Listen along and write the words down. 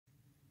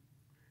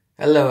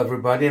Hello,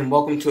 everybody, and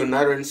welcome to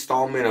another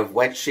installment of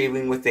Wet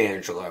Shaving with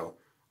Angelo.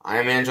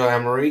 I'm Angelo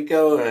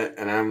Amarico,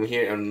 and I'm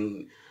here,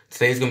 and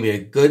today's going to be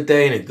a good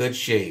day and a good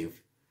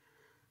shave.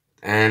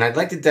 And I'd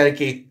like to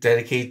dedicate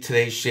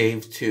today's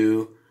shave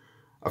to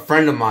a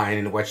friend of mine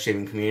in the wet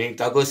shaving community,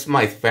 Douglas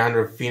Smythe,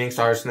 founder of Phoenix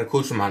Artists and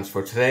Accoutrements,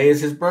 for today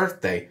is his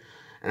birthday.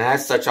 And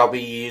as such, I'll be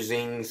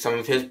using some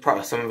of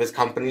his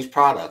company's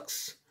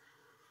products.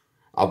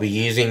 I'll be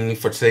using,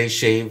 for today's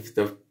shave,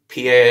 the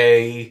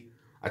PAA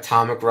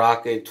Atomic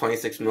Rocket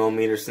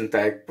 26mm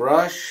synthetic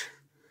brush,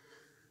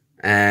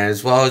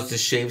 as well as the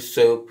shave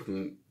soap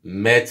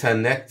Meta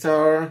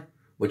Nectar,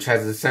 which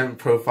has a scent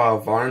profile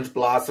of orange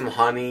blossom,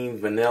 honey,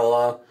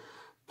 vanilla,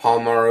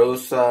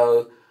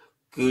 palmarosa,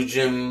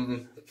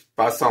 gujum,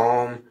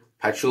 balsam,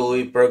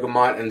 patchouli,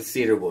 bergamot, and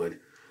cedarwood,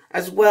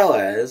 as well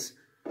as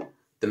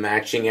the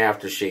matching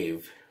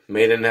aftershave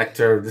Meta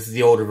Nectar. This is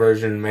the older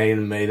version,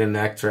 Meta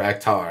Nectar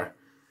Actar.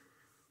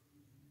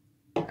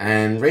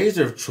 And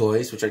razor of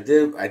choice, which I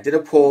did a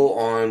poll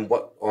on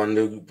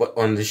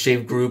the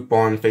shave group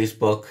on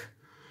Facebook.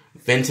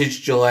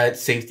 Vintage Gillette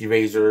safety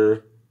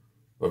razor,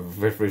 or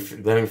let me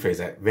rephrase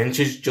that.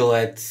 Vintage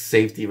Gillette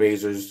safety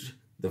razors,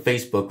 the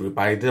Facebook group.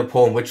 I did a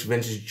poll on which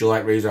vintage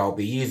Gillette razor I'll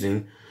be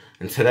using,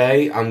 and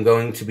today I'm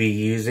going to be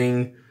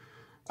using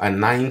a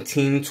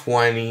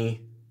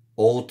 1920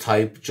 Old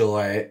Type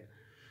Gillette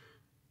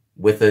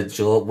with a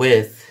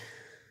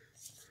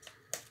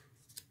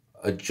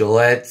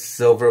Gillette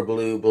silver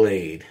blue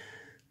blade.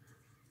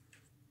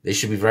 They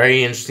should be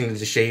very interesting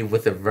to shave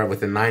with a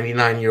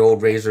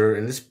 99-year-old razor.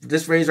 And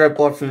this razor I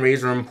bought from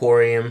Razor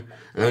Emporium.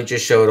 And let me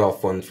just show it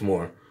off once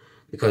more,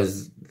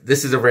 because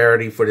this is a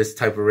rarity for this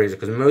type of razor.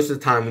 Because most of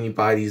the time when you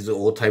buy these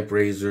old type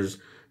razors,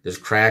 there's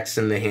cracks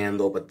in the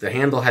handle, but the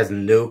handle has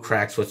no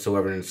cracks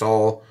whatsoever, and it's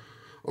all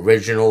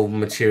original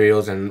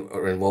materials. And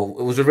well,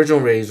 it was original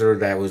razor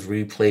that was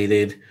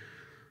replated.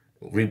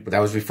 That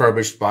was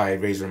refurbished by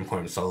Razor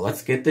Emporium. So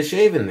let's get the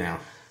shaving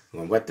now. I'm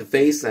gonna wet the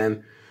face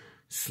and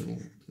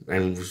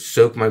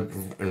rinse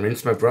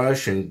my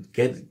brush and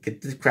get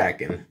the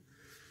cracking.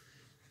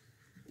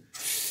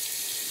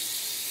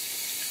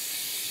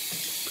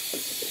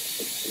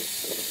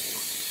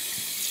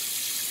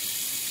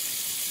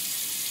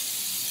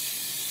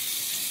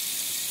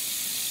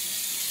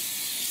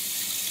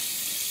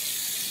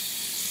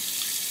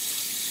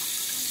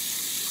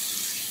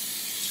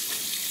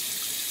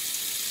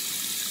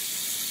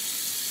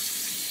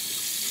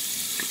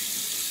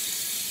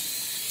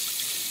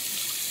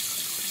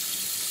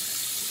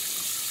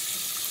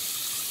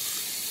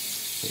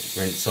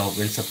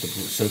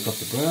 Soak up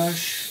the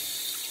brush.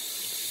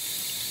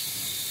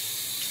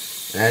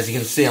 And as you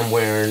can see, I'm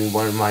wearing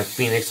one of my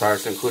Phoenix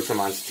Artists and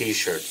Accoutrements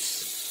t-shirts.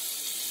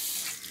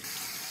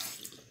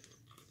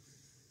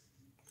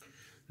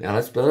 Now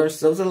let's build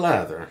ourselves a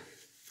lather.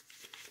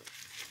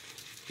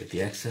 Get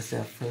the excess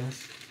out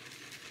first.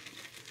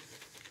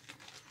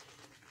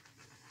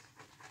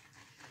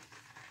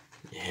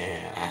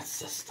 Yeah, that's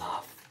the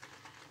stuff.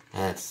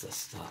 That's the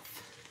stuff.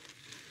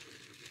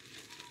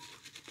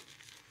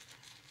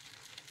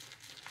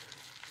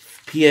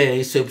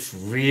 PAA soaps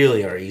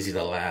really are easy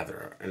to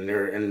lather, and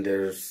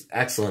there's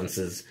excellence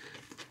is,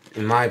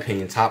 in my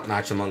opinion, top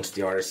notch amongst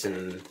the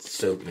artisan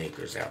soap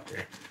makers out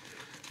there.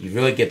 You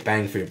really get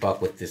bang for your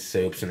buck with the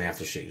soaps and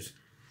aftershaves.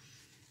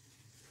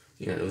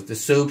 You know, the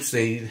soaps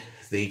they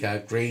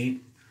got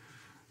great.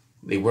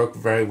 They work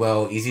very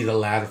well, easy to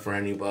lather for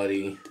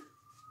anybody.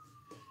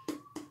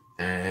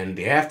 And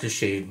the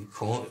aftershave,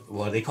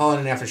 well, they call it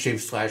an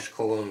aftershave /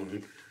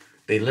 cologne.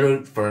 They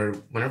literally,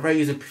 whenever I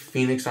use a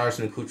Phoenix Artists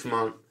and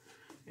Accoutrements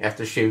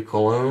aftershave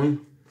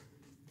cologne,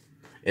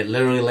 it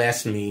literally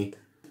lasts me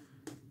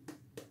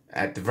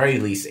at the very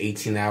least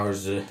 18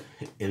 hours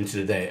into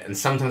the day, and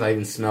sometimes I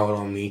even smell it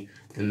on me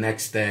the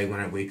next day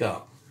when I wake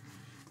up.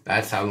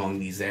 That's how long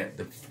the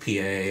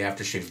PAA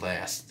aftershaves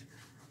last,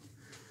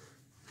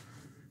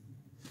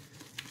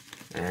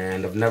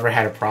 and I've never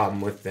had a problem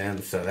with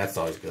them, so that's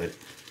always good.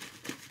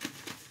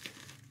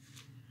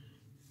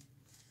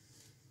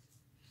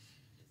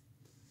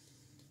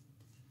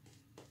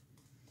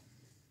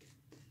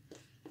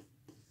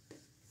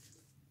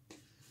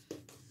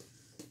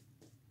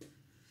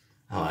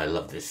 Oh, I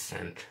love this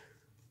scent.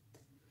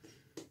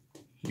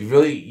 You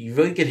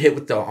really get hit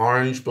with the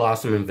orange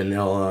blossom and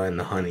vanilla and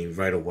the honey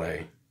right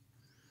away.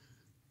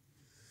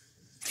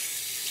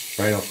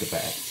 Right off the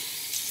bat.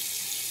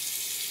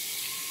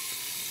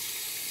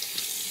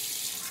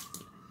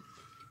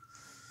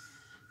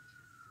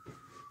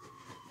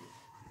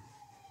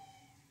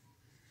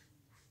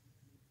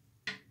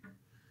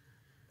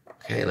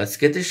 Okay, let's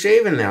get this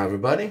shaving now,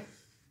 everybody.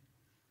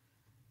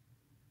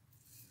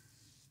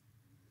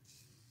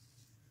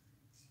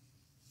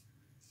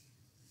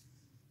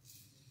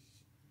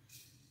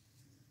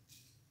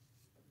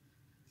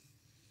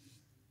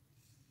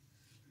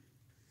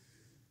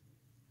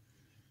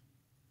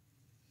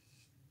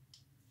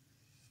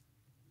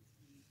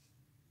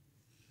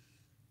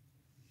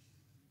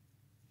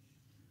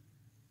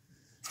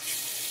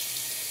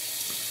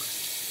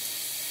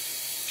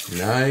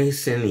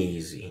 Nice and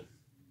easy.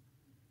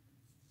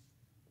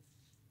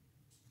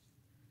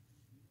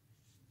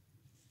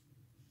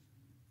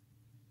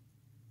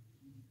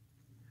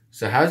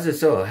 So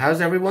how's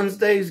everyone's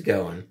days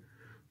going?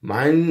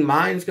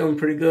 Mine's going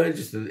pretty good.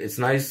 Just it's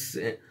nice,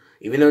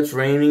 even though it's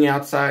raining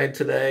outside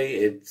today.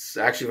 It's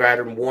actually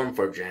rather warm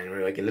for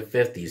January, like in the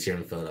 50s here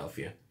in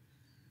Philadelphia.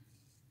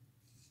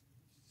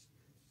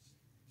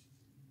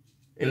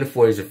 In the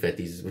 40s or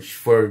 50s, which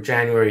for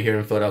January here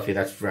in Philadelphia,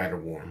 that's rather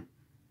warm.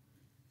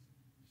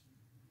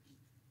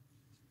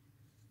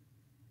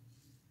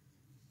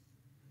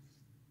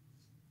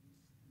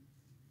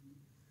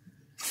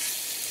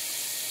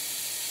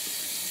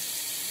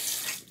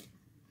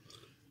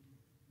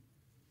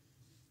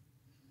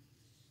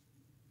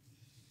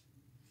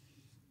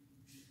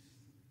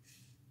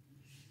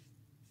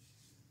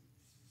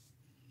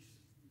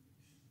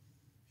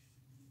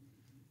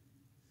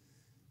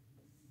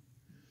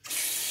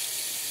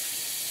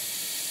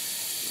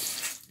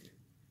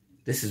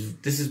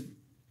 This is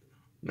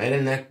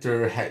Meta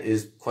Nectar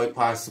is quite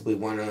possibly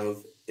one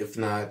of, if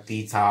not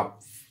the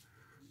top.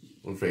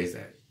 What phrase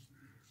that?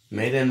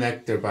 Meta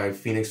Nectar by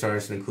Phoenix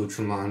Artists and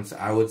Accoutrements,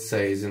 I would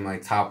say, is in my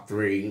top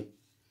 3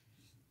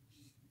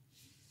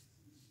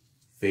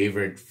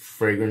 favorite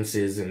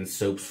fragrances and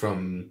soaps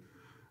from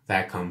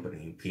that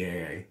company,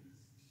 PAA.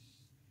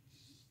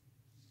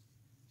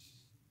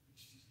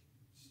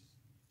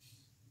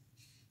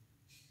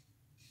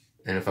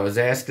 And if I was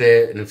asked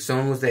it, and if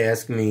someone was to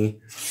ask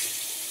me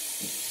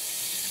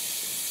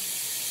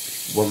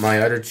what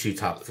the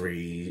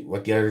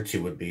other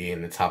two would be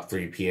in the top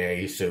 3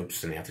 PAA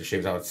soaps and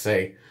aftershaves, I would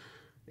say,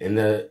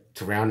 to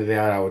round it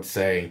out, I would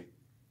say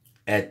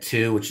at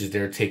 2, which is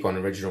their take on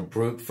Original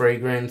Brut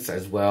fragrance,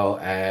 as well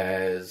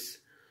as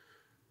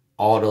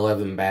Oud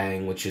 11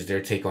 Bang, which is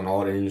their take on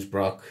Oud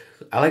Innsbruck.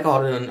 I like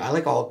Oud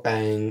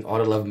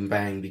 11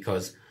 Bang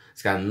because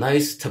it's got a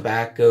nice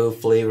tobacco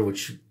flavor,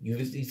 which you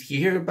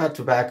hear about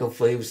tobacco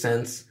flavor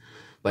scents,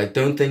 but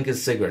don't think of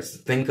cigarettes.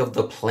 Think of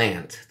the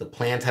plant. The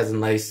plant has a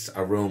nice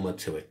aroma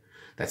to it.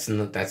 That's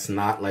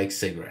not like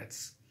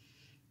cigarettes.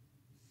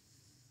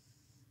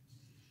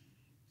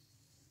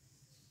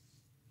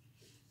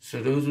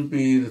 So those would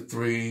be the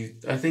 3.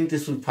 I think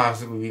this would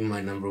possibly be my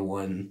number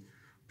 1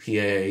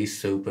 PAA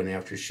soap and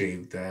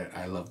aftershave that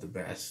I love the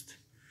best.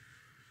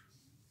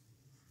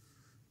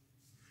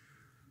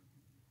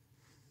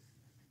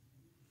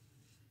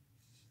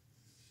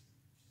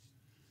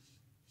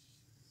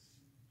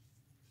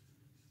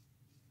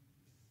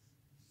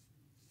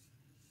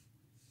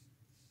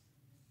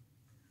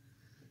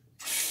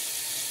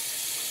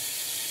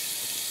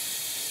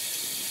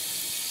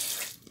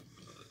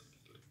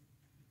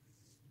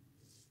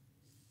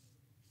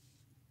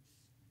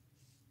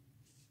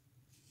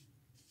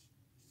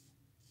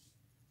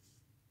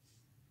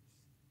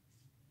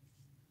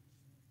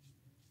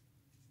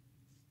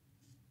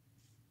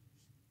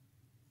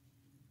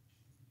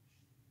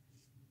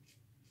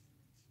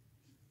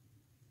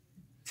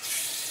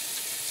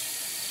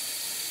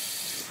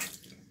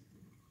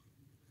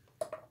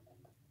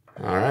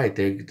 All right,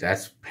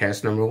 that's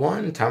pass number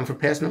 1. Time for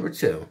pass number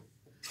 2.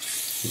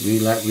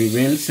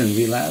 Rinse and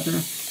relather.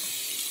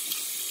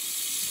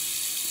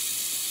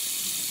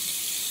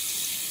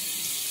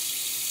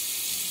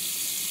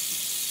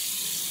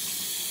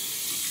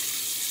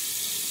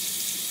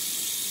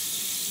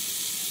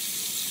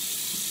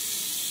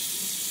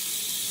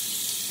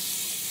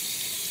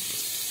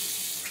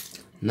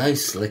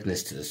 Nice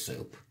slickness to the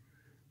soap.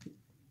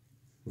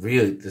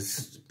 Really,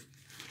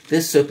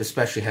 this soap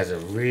especially has a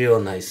real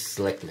nice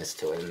slickness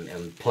to it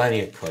and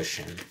plenty of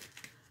cushion.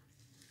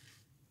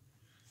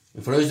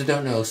 And for those that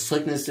don't know,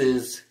 slickness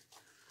is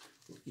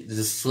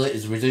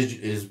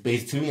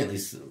based, to me at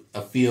least,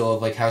 a feel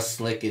of like how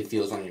slick it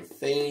feels on your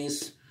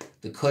face.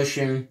 The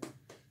cushion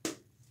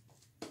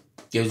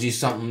gives you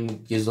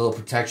gives a little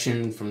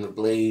protection from the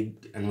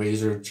blade and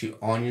razor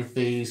on your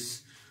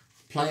face.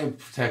 Plenty of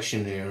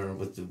protection there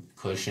with the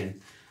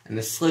cushion. And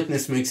the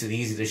slickness makes it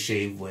easy to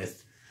shave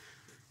with.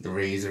 The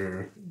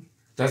razor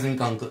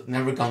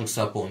never gunks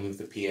up on with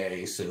the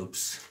PAA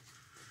soaps.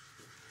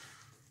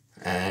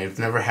 And I've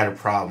never had a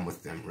problem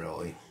with them,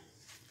 really.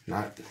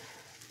 Not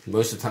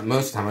most of the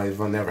time I've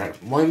never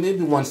had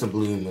maybe once a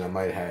blue moon I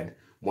might have had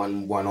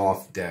one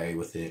off day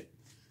with it.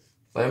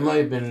 But it might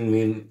have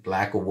been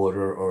lack of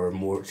water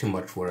or too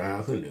much water.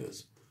 Who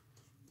knows?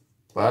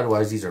 But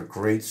otherwise, these are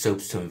great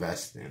soaps to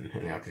invest in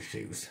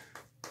aftershaves.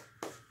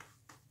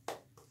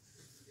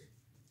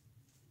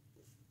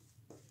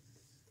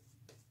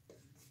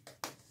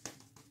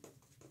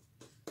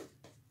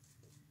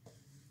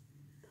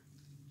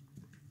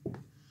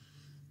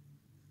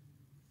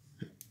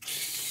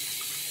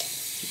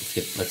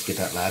 Let's get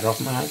that ladder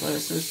off my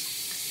eyeglasses.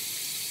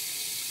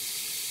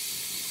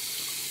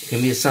 It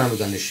can be a son of a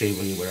gun to shave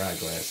when you wear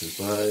eyeglasses,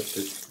 but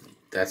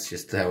that's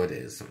just how it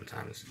is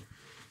sometimes.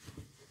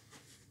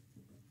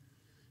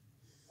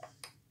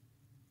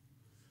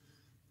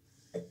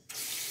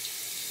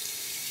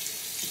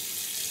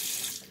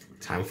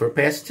 Time for a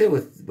pass 2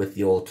 with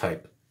the Old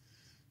Type.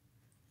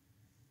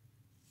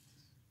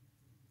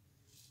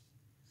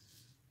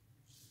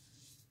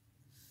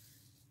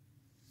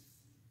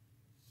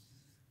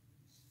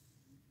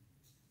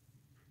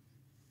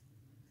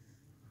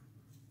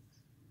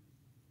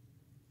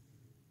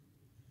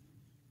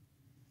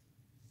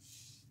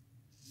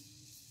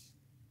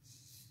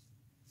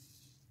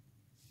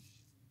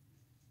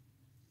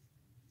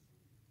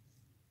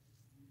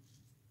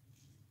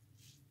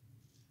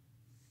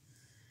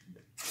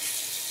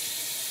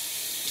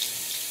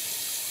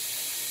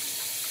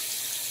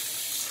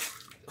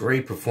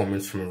 great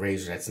performance from a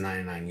razor that's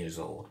 99 years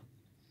old.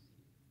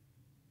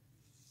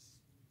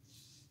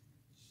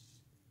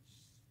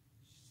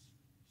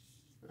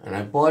 And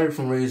I bought it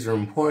from Razor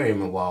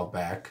Emporium a while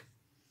back,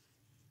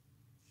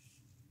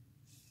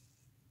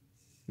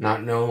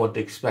 not knowing what to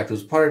expect. It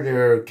was part of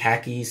their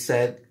khaki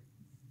set,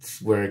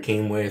 where it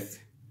came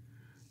with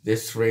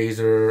this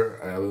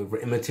razor,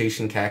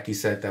 imitation khaki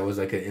set that was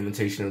like an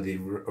imitation of the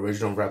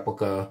original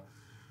replica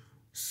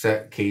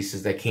set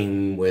cases that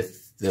came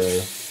with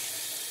the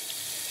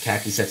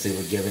khaki sets they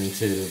were given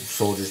to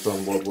soldiers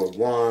during World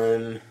War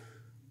I,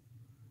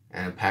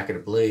 and a packet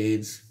of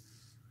blades.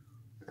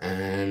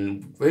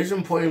 And Razor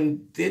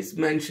Emporium did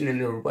mention in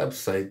their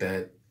website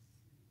that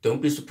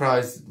don't be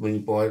surprised when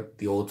you bought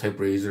the old type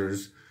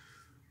razors.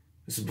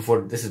 This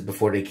is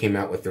before they came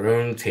out with their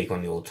own take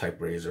on the old type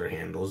razor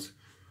handles,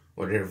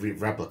 or their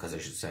replicas, I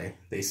should say.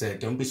 They said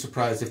don't be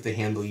surprised if the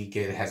handle you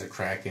get has a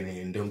crack in it,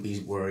 and don't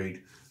be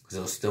worried because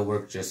it'll still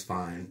work just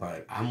fine.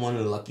 But I'm one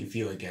of the lucky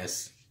few, I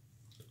guess,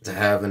 to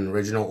have an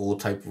original old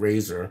type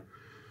razor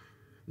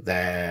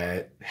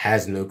that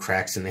has no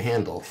cracks in the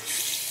handle.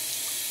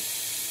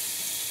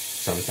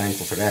 So I'm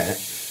thankful for that.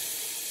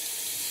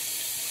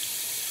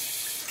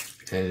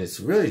 And it's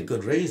really a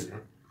good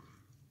razor.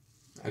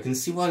 I can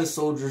see why the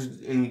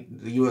soldiers in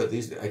the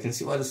U.S. I can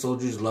see why the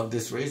soldiers love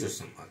this razor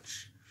so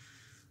much.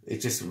 It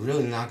just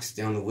really knocks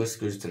down the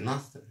whiskers to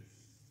nothing.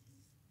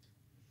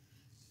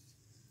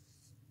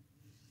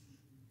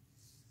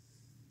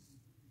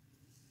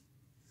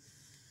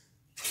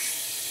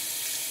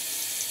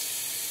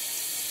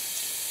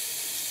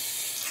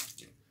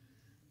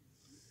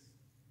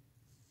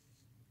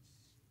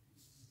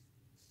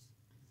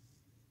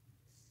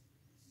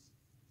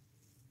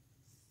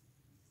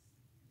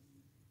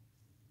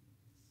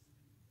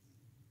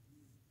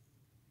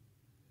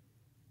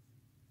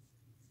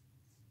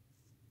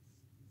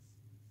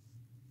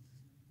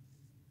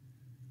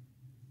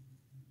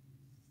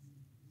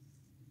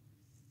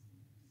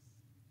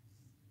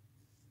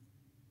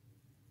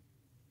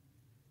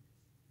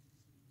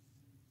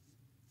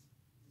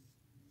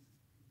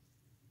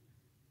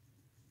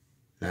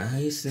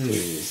 Nice and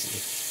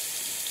easy.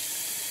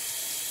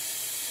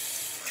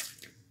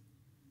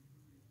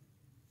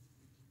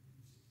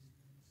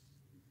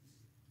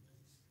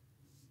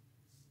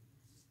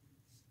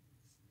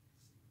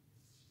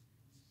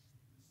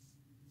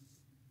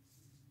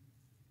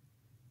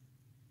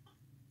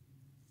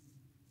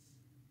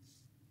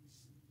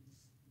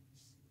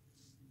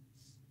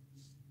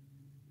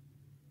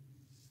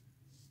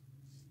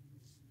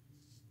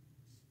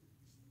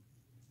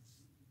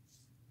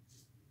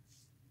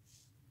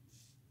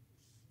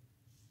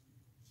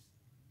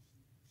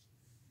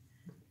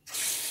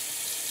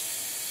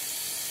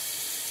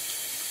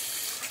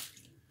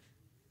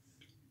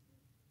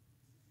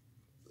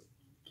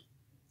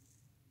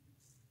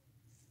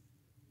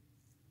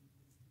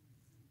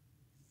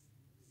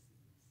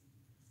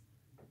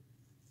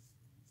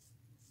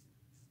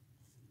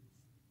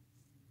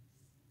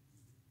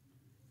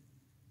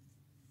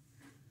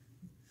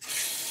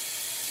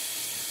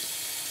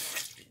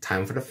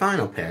 Time for the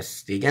final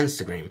pass, the against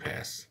the grain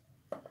pass.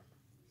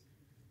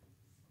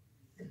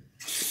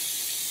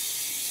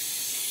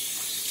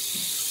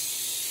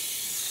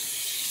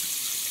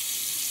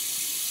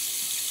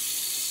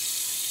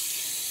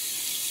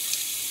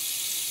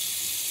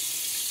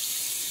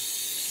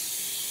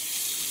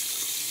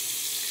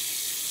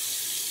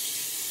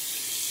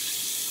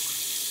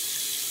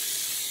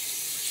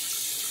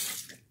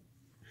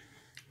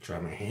 Dry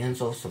my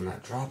hands off so I'm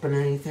not dropping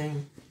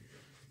anything.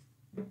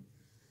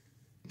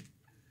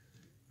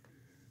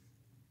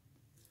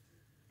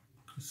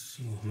 Let's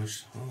see how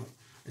much. Oh,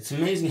 it's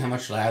amazing how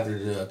much lather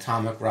the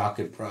Atomic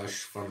Rocket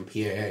brush from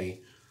PAA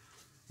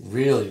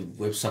really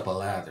whips up a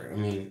lather. I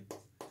mean,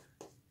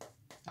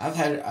 I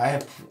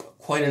have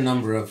quite a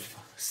number of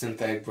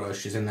synthetic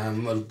brushes, and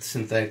I'm a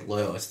synthetic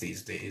loyalist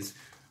these days.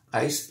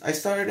 I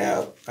started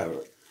out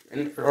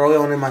early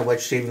on in my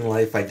wet shaving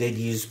life. I did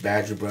use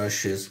Badger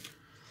brushes,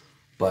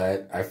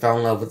 but I fell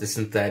in love with the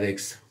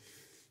synthetics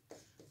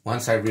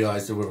once I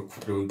realized there were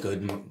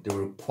good, there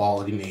were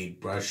quality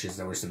made brushes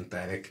that were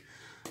synthetic,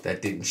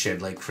 that didn't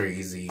shed like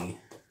crazy.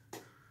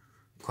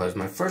 Because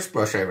my first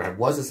brush I ever had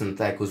was a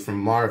synthetic, was from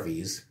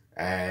Marvy's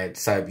at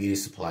Side Beauty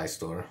Supply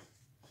Store.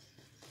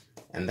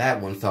 And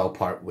that one fell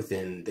apart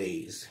within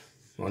days.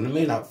 Well, it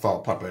may not fall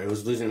apart, but it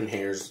was losing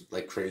hairs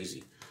like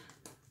crazy.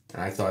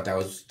 And I thought that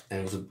was,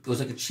 and it was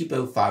like a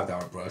cheapo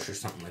 $5 brush or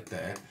something like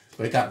that.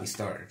 But it got me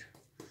started.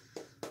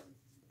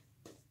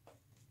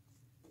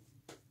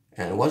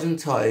 And it wasn't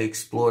until I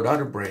explored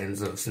other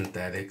brands of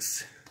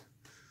synthetics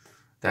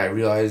that I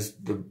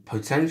realized the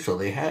potential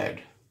they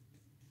had.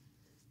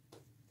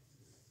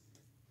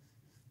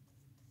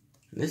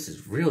 This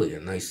is really a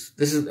nice,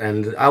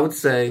 and I would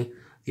say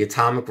the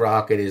Atomic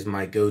Rocket is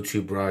my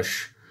go-to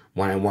brush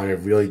when I want a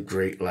really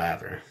great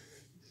lather.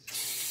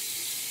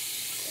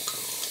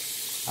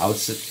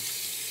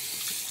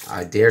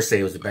 I dare say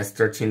it was the best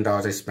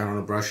 $13 I spent on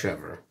a brush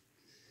ever.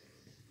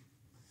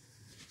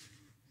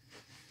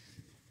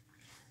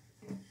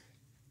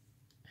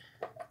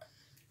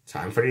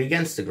 Time for the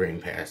Against the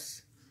Grain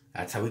Pass.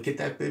 That's how we get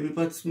that baby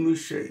butt smooth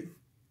shave.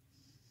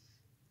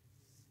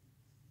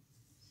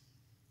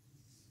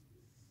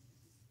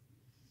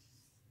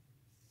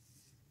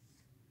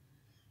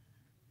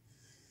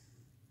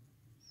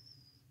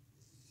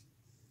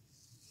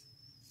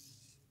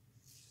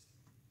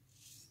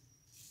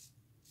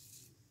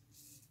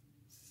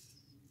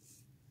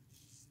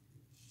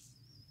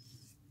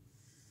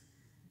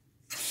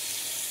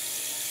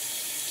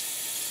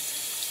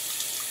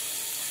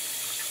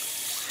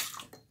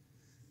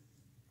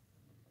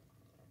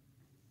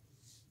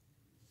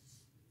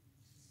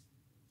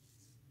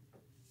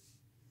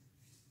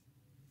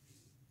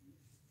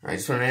 I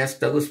just want to ask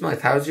Douglas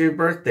Smith, how's your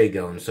birthday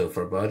going so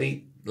far,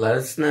 buddy? Let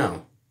us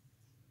know.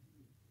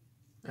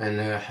 And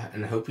I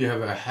hope you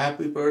have a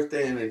happy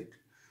birthday and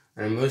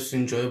a most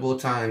enjoyable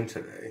time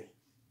today.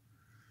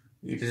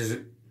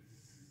 You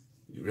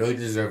really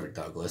deserve it,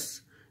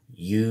 Douglas.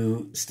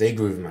 You stay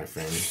groovy, my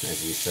friend,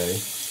 as you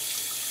say.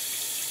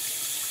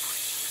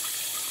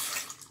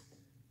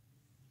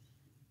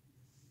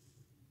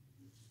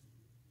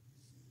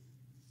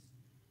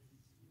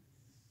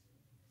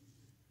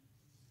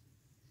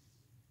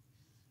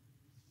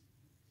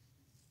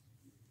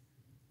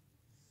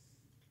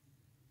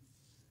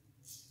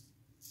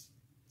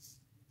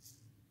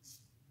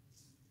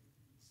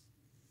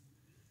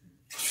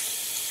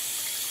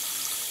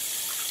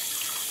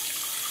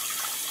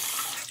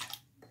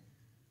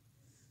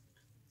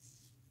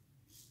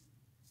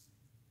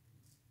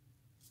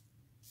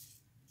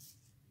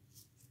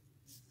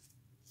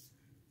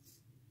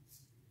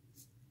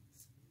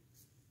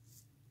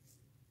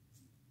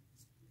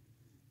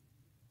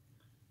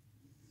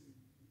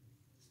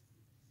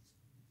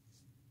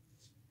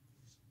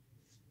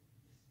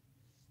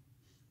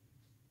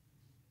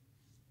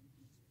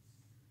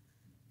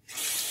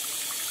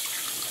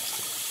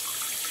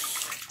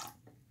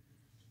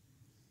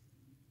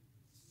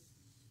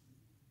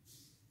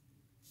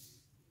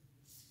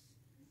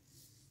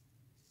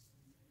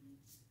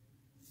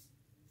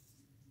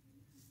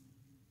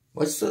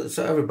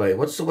 So everybody,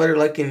 what's the weather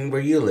like in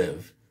where you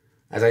live?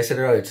 As I said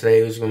earlier,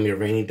 today was going to be a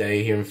rainy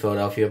day here in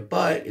Philadelphia,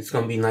 but it's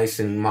going to be nice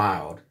and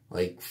mild,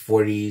 like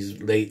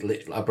 40s,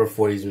 late upper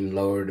 40s and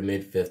lower to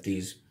mid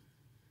 50s.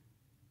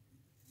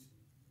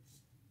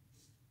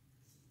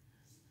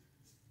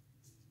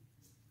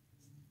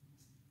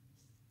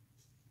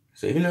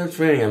 So even though it's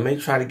raining, I may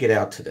try to get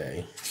out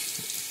today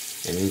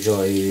and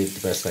enjoy it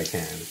the best I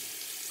can.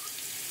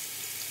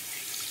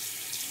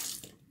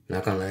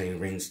 Not going to let any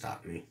rain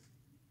stop me.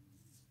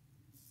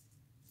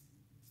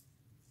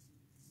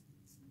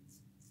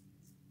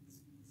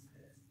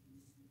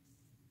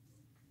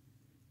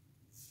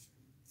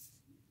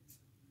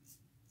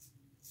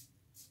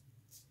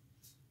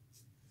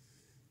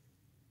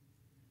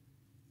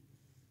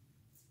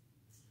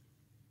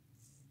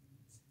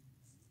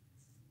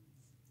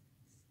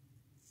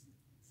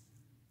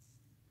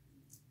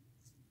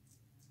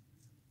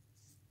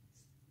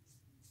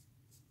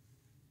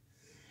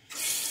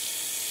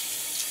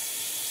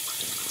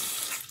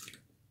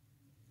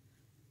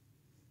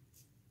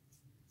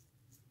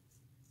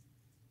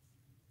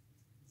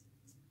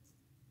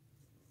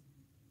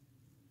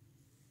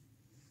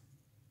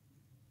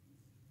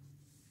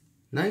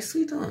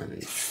 Nicely done.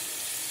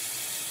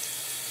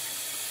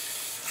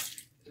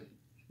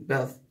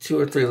 About 2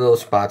 or 3 little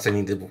spots I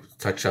need to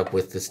touch up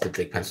with this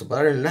diptych pencil, but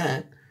other than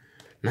that,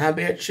 not a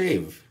bad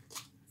shave.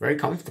 Very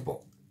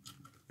comfortable.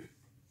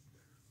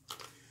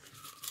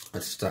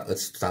 Let's stop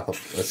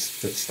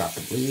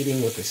the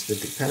bleeding with this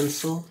diptych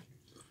pencil.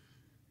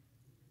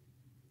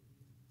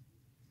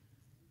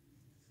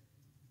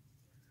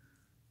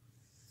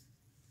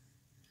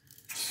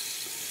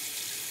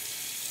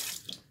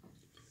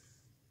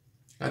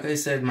 Like I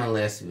said in my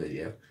last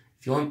video,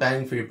 if you want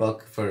bang for your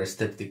buck for a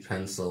diptych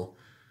pencil,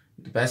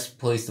 the best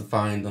place to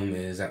find them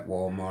is at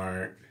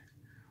Walmart,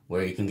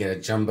 where you can get a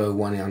jumbo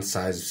 1-ounce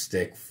size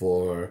stick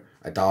for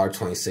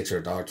 $1.26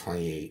 or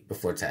 $1.28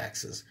 before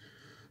taxes.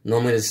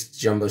 Normally, this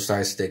jumbo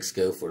size sticks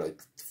go for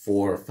like $4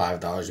 or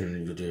 $5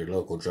 in your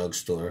local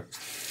drugstore.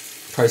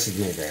 Prices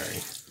may vary,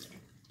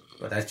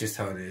 but that's just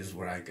how it is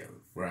where I go,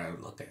 where I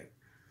look at it.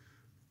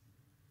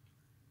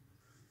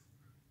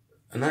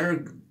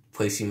 Another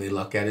place you may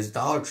look at is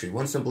Dollar Tree.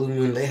 Once in a blue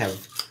moon, they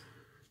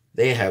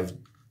have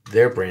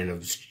their brand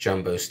of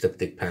jumbo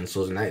diptych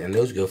pencils, and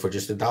those go for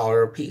just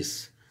 $1 a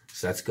piece.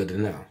 So that's good to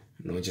know.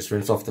 Then we just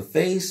rinse off the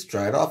face,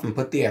 dry it off, and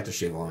put the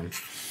aftershave on.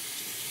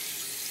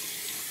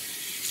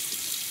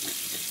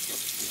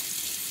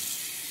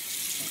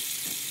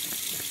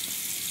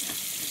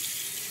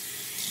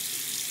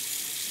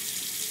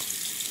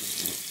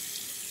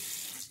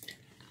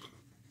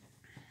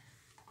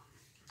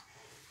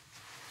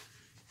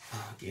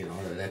 Get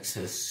all that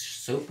excess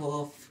soap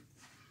off.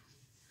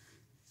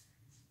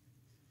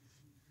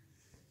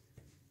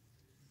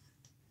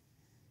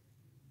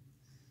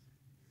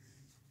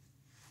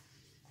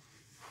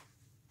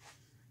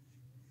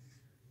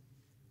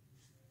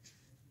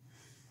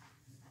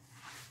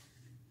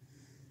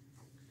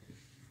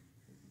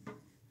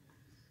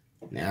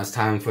 Now it's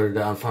time for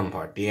the fun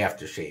part, the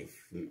aftershave.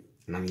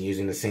 And I'm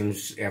using the same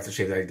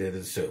aftershave that I did in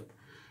the soap.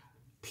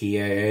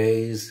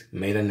 PAA's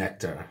Meta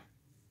Nectar.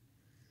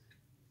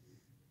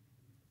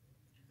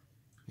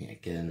 Yeah,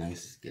 get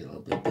a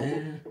little bit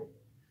there.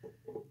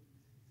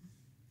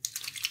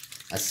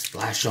 A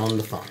splash on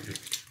the fun.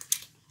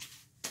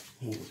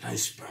 Ooh,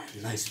 nice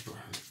burn, nice burn.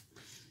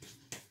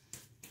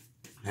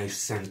 Nice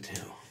scent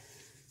too.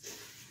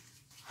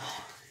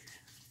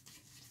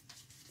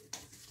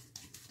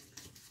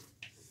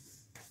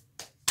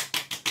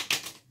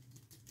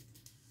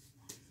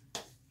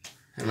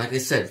 And like I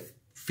said,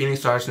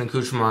 Phoenix Artisan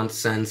Accoutrement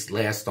scents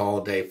last all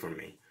day for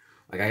me.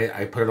 Like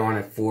I put it on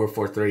at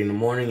 4:30 in the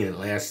morning, and it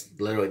lasts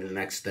literally the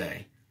next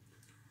day.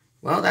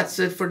 Well, that's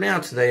it for now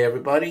today,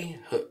 everybody.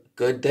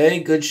 Good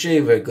day, good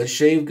shave. Good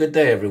shave, good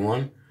day,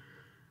 everyone.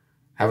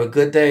 Have a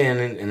good day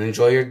and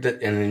enjoy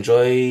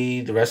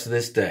enjoy the rest of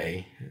this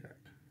day.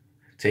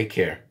 Take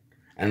care.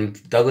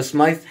 And Douglas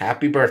Smythe,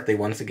 happy birthday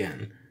once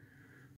again.